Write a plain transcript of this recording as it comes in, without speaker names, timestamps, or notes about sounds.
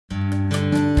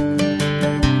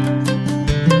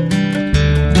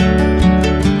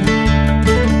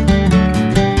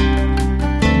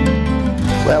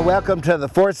Welcome to the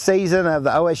 4th season of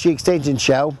the OSU Extension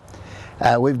Show.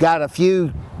 We've got a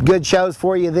few good shows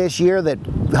for you this year that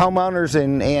homeowners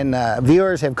and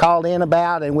viewers have called in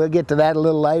about, and we'll get to that a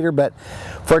little later. But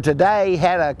for today,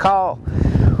 had a call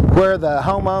where the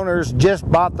homeowners just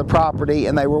bought the property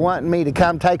and they were wanting me to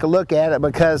come take a look at it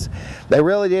because they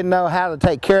really didn't know how to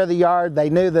take care of the yard. They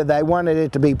knew that they wanted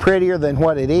it to be prettier than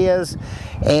what it is,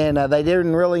 and they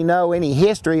didn't really know any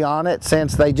history on it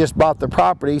since they just bought the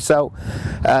property. So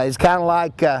it's kind of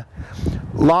like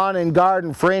lawn and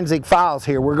garden forensic files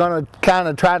here. We're going to kind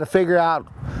of try to figure out,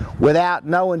 without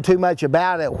knowing too much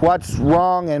about it, what's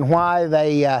wrong and why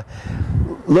they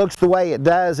looks the way it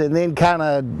does, and then kind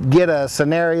of get a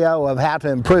scenario of how to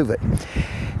improve it.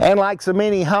 And like so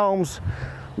many homes,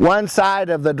 one side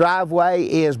of the driveway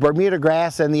is Bermuda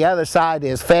grass and the other side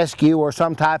is fescue or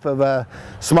some type of a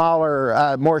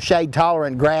smaller, more shade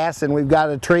tolerant grass. And we've got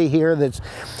a tree here that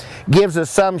gives us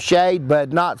some shade,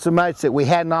 but not so much that we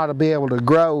hadn't ought to be able to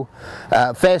grow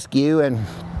fescue. And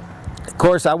of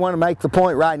course, I want to make the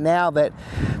point right now that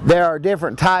there are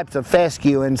different types of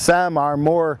fescue, and some are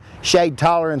more shade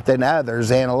tolerant than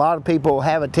others. And a lot of people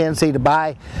have a tendency to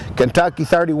buy Kentucky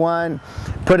 31,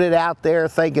 put it out there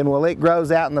thinking, well, it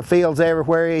grows out in the fields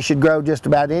everywhere, it should grow just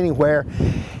about anywhere.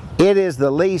 It is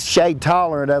the least shade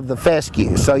tolerant of the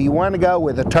fescue. So you want to go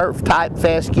with a turf type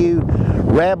fescue,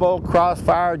 Rebel,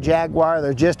 Crossfire, Jaguar.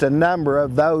 There's just a number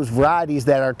of those varieties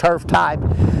that are turf type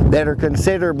that are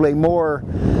considerably more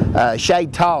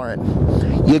shade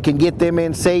tolerant. You can get them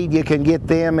in seed, you can get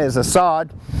them as a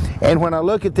sod. And when I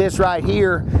look at this right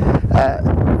here,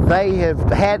 they have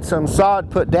had some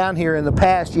sod put down here in the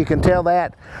past. You can tell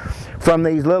that from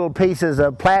these little pieces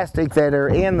of plastic that are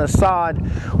in the sod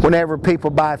whenever people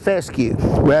buy fescue.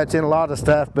 Well, it's in a lot of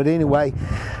stuff, but anyway,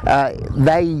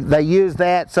 they use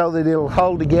that so that it'll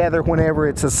hold together whenever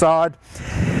it's a sod.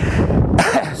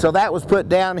 So that was put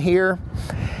down here,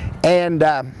 and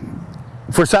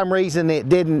for some reason it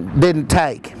didn't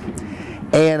take.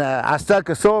 And I stuck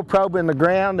a soil probe in the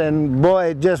ground, and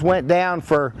boy, it just went down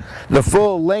for the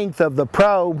full length of the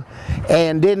probe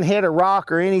and didn't hit a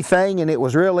rock or anything, and it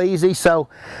was real easy. So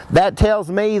that tells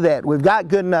me that we've got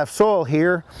good enough soil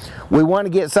here. We want to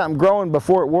get something growing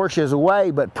before it washes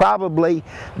away, but probably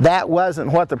that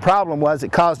wasn't what the problem was.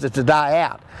 It caused it to die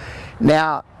out.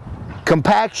 Now,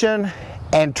 compaction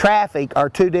and traffic are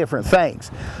two different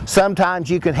things. Sometimes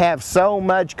you can have so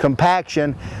much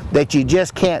compaction that you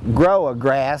just can't grow a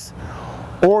grass,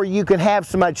 or you can have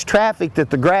so much traffic that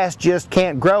the grass just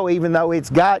can't grow even though it's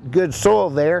got good soil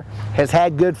there, has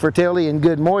had good fertility and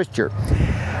good moisture.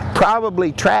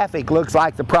 Probably traffic looks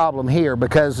like the problem here,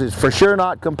 because it's for sure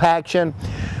not compaction.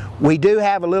 We do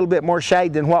have a little bit more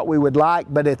shade than what we would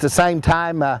like, but at the same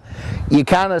time, you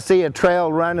kind of see a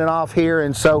trail running off here,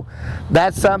 and so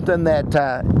that's something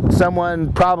that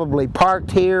someone probably parked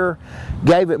here,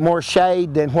 gave it more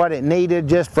shade than what it needed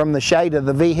just from the shade of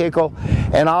the vehicle,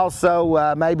 and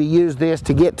also maybe used this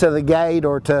to get to the gate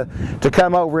or to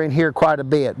come over in here quite a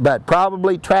bit. But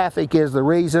probably traffic is the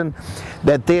reason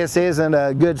that this isn't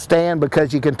a good stand,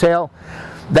 because you can tell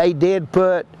they did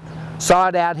put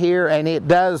sod out here, and it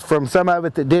does, from some of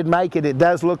it that did make it, it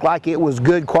does look like it was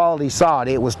good quality sod.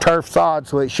 It was turf sod,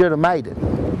 so it should have made it.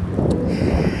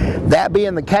 That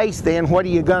being the case, then what are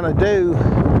you going to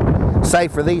do, say,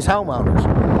 for these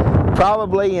homeowners?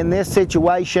 Probably in this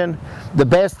situation, the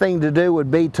best thing to do would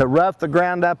be to rough the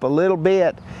ground up a little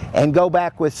bit and go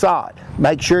back with sod.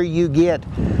 Make sure you get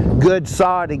good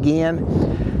sod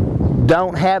again.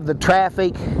 Don't have the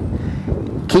traffic.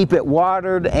 Keep it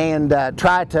watered, and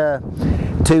try to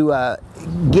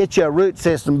get you a root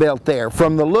system built there.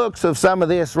 From the looks of some of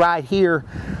this right here,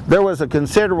 there was a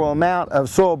considerable amount of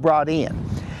soil brought in.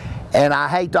 And I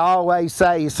hate to always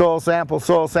say soil sample,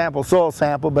 soil sample, soil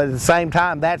sample, but at the same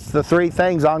time, that's the three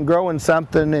things on growing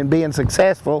something and being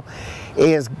successful,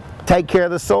 is take care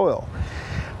of the soil.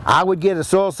 I would get a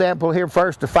soil sample here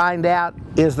first to find out,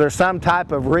 is there some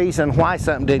type of reason why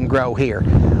something didn't grow here?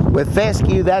 With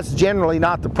fescue, that's generally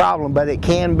not the problem, but it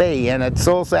can be. And a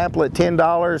soil sample at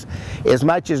 $10, as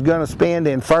much as going to spend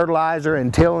in fertilizer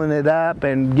and tilling it up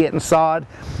and getting sod,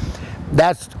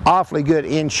 that's awfully good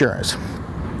insurance.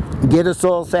 Get a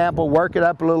soil sample, work it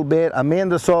up a little bit,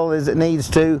 amend the soil as it needs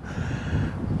to,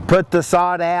 put the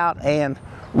sod out and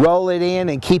roll it in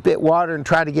and keep it watered and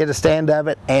try to get a stand of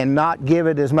it, and not give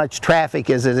it as much traffic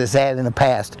as it has had in the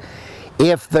past.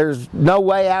 If there's no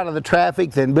way out of the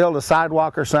traffic, then build a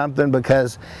sidewalk or something,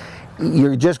 because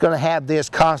you're just going to have this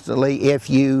constantly. If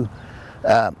you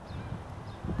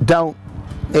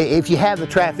if you have the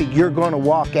traffic, you're going to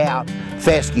walk out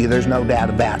fescue. There's no doubt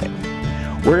about it.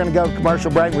 We're going to go to commercial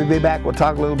break. We'll be back. We'll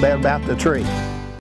talk a little bit about the tree.